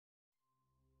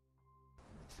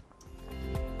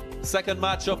Second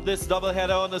match of this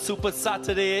doubleheader on a Super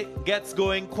Saturday gets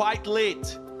going quite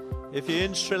late. If you're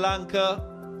in Sri Lanka,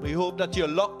 we hope that you're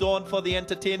locked on for the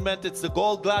entertainment. It's the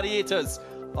Galle Gladiators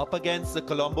up against the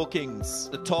Colombo Kings.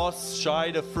 The toss,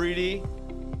 Shahid Afridi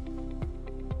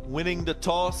winning the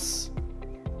toss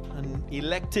and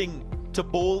electing to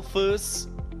bowl first.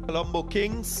 Colombo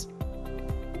Kings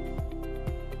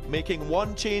making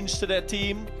one change to their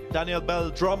team, Daniel Bell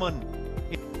Drummond.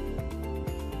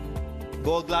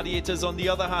 Galle Gladiators, on the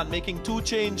other hand, making two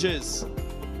changes.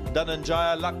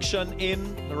 Dhananjaya Lakshan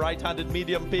in, the right-handed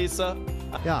medium pacer.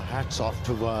 Yeah, hats off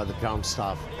to the ground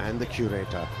staff and the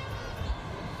curator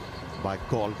by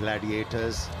Galle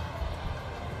Gladiators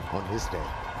on his day.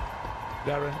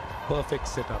 Darren, perfect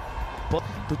setup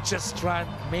to just try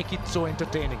and make it so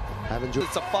entertaining.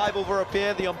 It's a 5 over a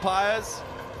pair, the umpires,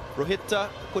 Rohita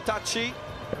Kotachi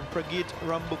and Pragit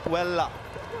Rambukwella.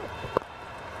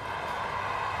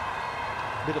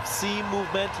 Bit of seam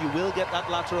movement, you will get that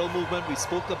lateral movement. We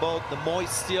spoke about the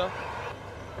moisture.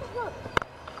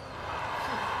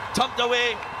 Tumped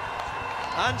away.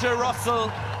 Andrew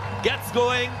Russell gets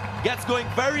going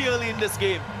very early in this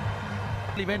game.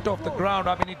 He went off the ground.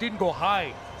 I mean, it didn't go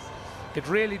high. It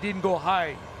really didn't go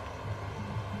high.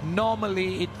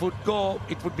 Normally it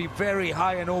would be very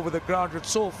high and over the ground. It's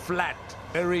so flat.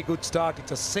 Very good start.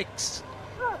 It's a 6.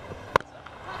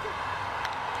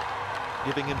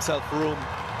 Giving himself room.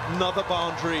 Another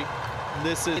boundary.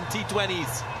 This is in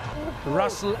T20s.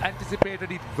 Russell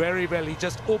anticipated it very well. He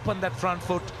just opened that front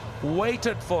foot,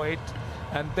 waited for it,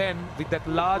 and then with that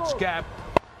large gap,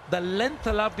 the length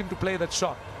allowed him to play that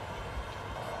shot.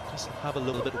 Just have a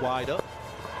little bit wider.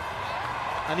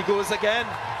 And he goes again.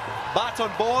 Bat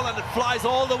on ball, and it flies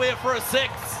all the way for a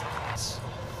 6.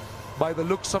 By the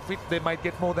looks of it, they might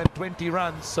get more than 20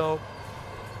 runs. So,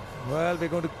 well,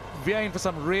 we are in for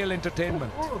some real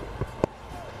entertainment.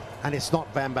 And it's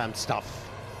not Bam Bam stuff.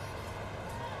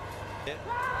 Yeah.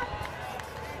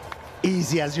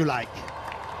 Easy as you like.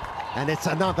 And it's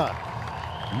another.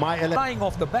 Flying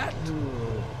off the bat.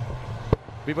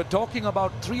 We were talking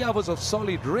about 3 hours of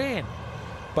solid rain.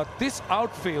 But this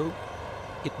outfield,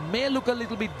 it may look a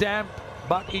little bit damp,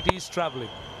 but it is traveling.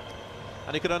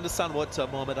 And you can understand what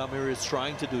Mohammad Amir is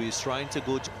trying to do. He's trying to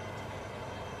go.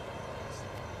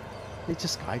 He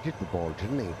just guided the ball,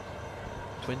 didn't he?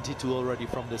 22 already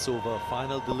from this over.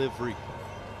 Final delivery.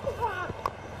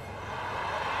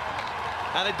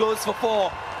 And it goes for 4.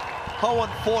 How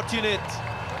unfortunate.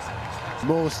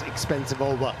 Most expensive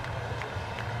over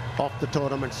of the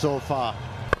tournament so far.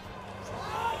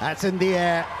 That's in the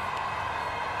air.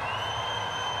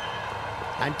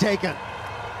 And taken.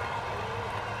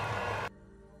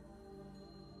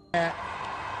 And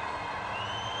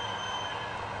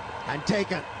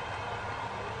taken.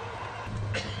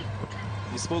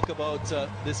 We spoke about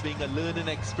this being a learning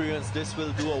experience. This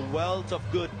will do a wealth of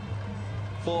good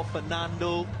for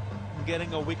Fernando,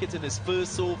 getting a wicket in his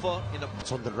first over.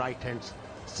 It's on the right-hand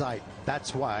side.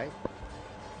 That's why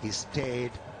he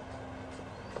stayed.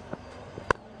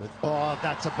 Oh,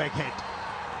 that's a big hit.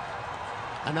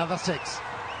 Another 6.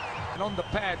 And on the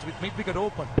pads with mid-wicket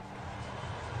open.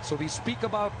 So we speak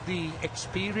about the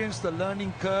experience, the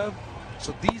learning curve.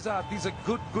 So these are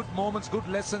good moments, good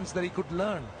lessons that he could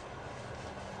learn.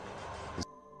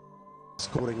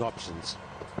 Scoring options.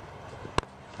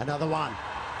 Another one.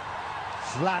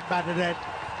 Flat batted it.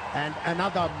 And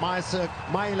another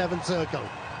my 11 circle.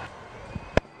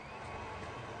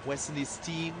 West Indies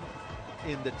team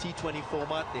in the T20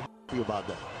 format. They Happy about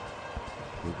that.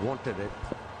 He wanted it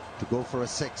to go for a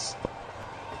 6.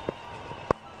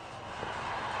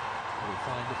 will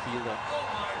find the fielder.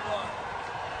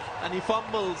 And he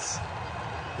fumbles.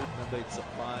 Remember, it's a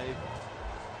 5.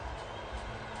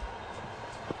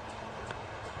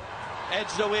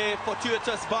 Edged away,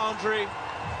 fortuitous boundary.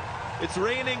 It's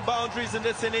raining boundaries in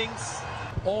this innings.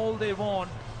 All they want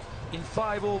in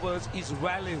 5 overs is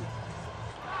value.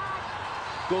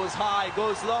 Goes high,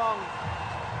 goes long,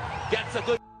 gets a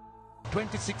good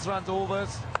 26 runs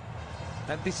overs,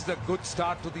 and this is a good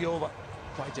start to the over.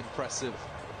 Quite impressive.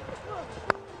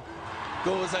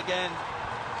 Goes again,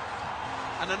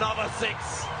 and another 6.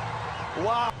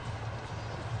 Wow.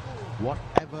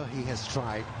 Whatever he has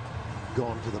tried,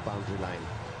 gone to the boundary line.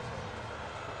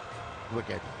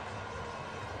 Wicket.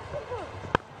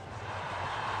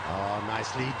 Oh,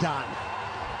 nicely done.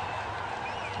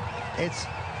 It's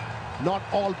not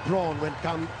all brawn when it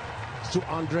comes to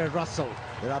Andre Russell.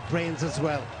 There are brains as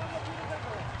well.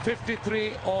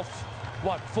 53 of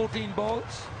what, 14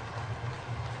 balls?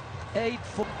 8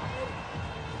 for.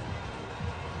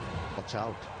 Watch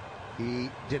out. He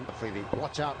didn't really.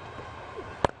 Watch out.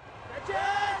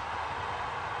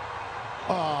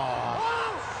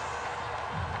 Oh,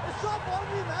 It's not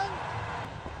boundary, man.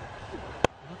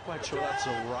 Not quite sure that's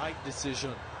the right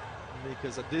decision,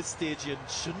 because at this stage you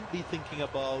shouldn't be thinking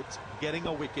about getting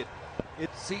a wicket.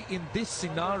 See, in this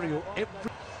scenario,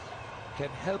 every can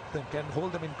help them, can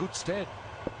hold them in good stead.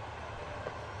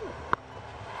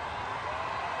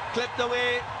 Clipped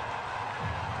away,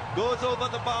 goes over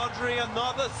the boundary.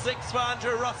 Another 6 for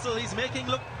Andre Russell. He's making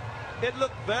it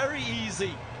look very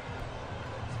easy.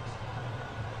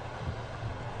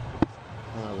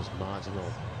 that was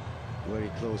marginal. Very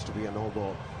close to be a no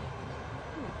ball.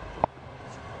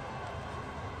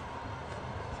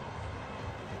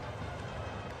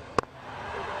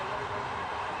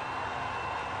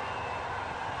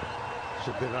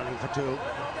 Should be running for 2.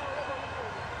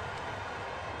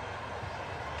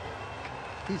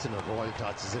 He's in a royal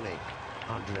touch, isn't he?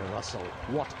 Andre Russell.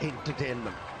 What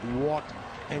entertainment. What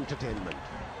entertainment.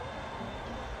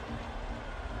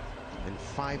 In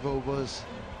 5 overs,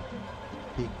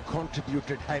 he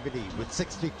contributed heavily with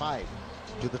 65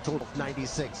 to the total of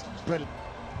 96. Brilliant.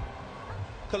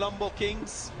 Colombo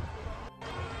Kings.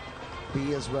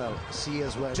 B as well, C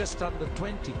as well. Just under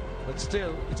 20, but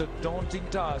still, it's a daunting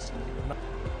task.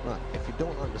 Right, if you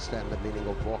don't understand the meaning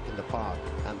of walk in the park,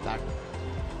 and that...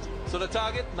 So the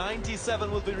target,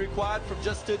 97, will be required from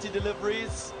just 30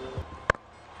 deliveries.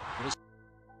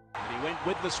 He went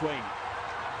with the swing.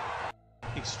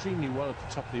 Extremely well at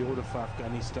the top of the order for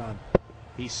Afghanistan.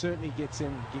 He certainly gets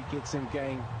him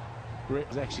going. It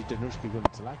was actually Danushka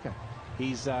Guntalaka.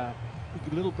 He's a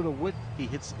little bit of width. He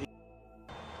hits.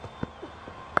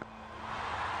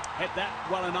 Hit that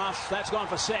well enough. That's gone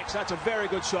for 6. That's a very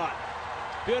good shot.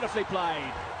 Beautifully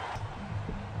played.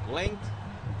 Length,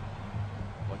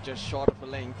 or just short of a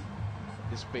length,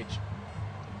 this pitch.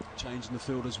 Change in the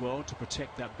field as well to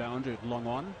protect that boundary at long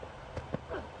on.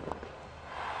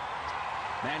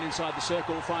 Man inside the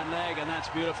circle, fine leg, and that's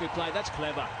beautifully played. That's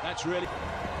clever. That's really...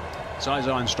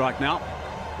 Size-on strike now.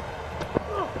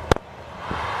 Oh,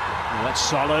 that's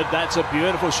solid. That's a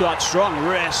beautiful shot. Strong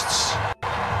wrists.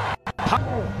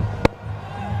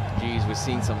 Geez, we're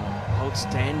seeing some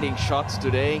outstanding shots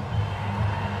today.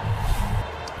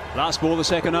 Last ball, the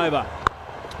second over.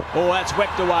 Oh, that's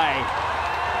whipped away.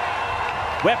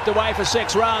 Whipped away for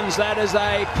 6 runs. That is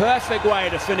a perfect way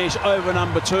to finish over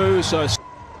number 2. So...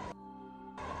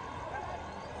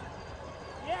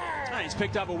 He's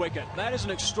picked up a wicket. That is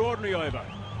an extraordinary over.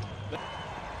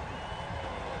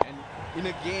 And in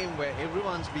a game where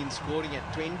everyone's been scoring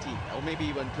at 20 or maybe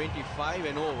even 25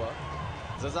 and over,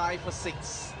 Zazai for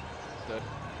 6.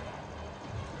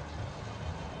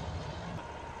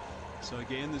 So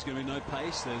again, there's going to be no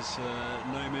pace. There's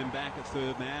no men back at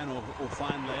third man or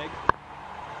fine leg.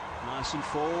 Nice and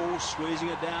full, squeezing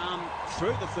it down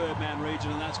through the third man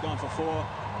region, and that's gone for 4.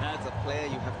 As a player,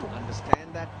 you have to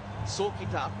understand that, soak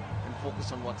it up, and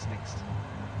focus on what's next.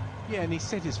 Yeah, and he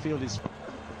set his field.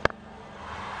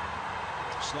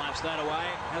 Slaps that away.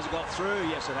 Has it got through?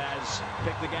 Yes, it has.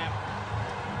 Pick the gap.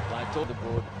 I told the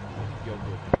board, you're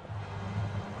good.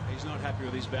 He's not happy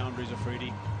with his boundaries,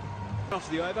 Afridi. Off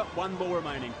the over, 1 ball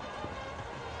remaining.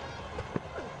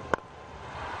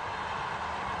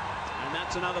 And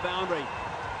that's another boundary.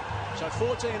 So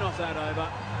 14 off that over.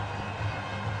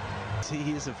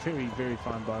 He is a very, very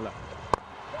fine bowler.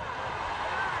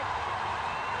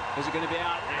 Is it going to be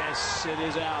out? Yes, it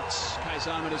is out. Case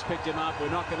Ahmed has picked him up. We're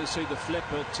not going to see the flip,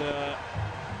 but...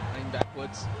 Going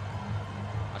backwards.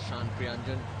 Ashan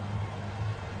Priyanjan.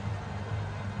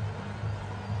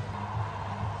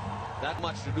 That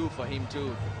much to do for him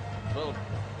too. Well,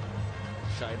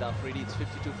 Shahid Afridi, it's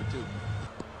 52 for 2.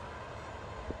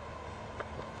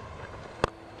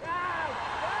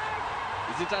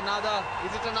 Is it another?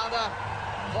 Is it another?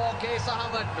 For Case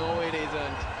Ahmed? No, it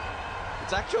isn't.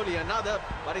 It's actually another,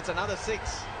 but it's another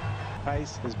 6.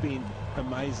 Pace has been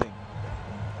amazing.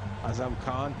 Azam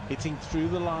Khan hitting through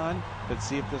the line. Let's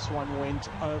see if this one went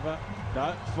over.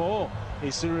 No, 4.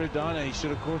 Isuruddana, he should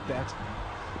have caught that.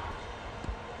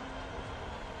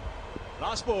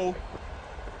 Last ball.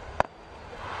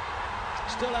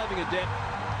 Still having a dip.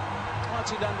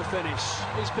 What's he done to finish?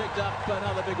 He's picked up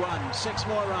another big one. 6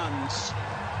 more runs.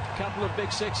 A couple of big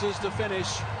 6s to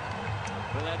finish.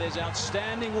 But that is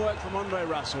outstanding work from Andre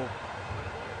Russell.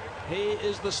 He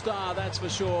is the star, that's for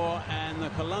sure. And the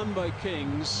Colombo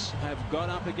Kings have got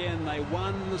up again. They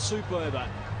won the Super Over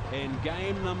in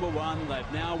game number 1.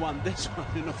 They've now won this one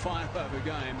in a 5-over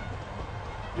game.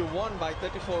 You won by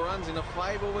 34 runs in a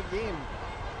 5-over game.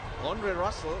 Andre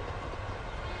Russell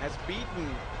has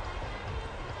beaten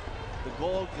the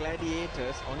Galle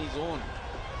Gladiators on his own.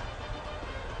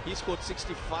 He scored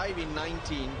 65 in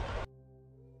 19.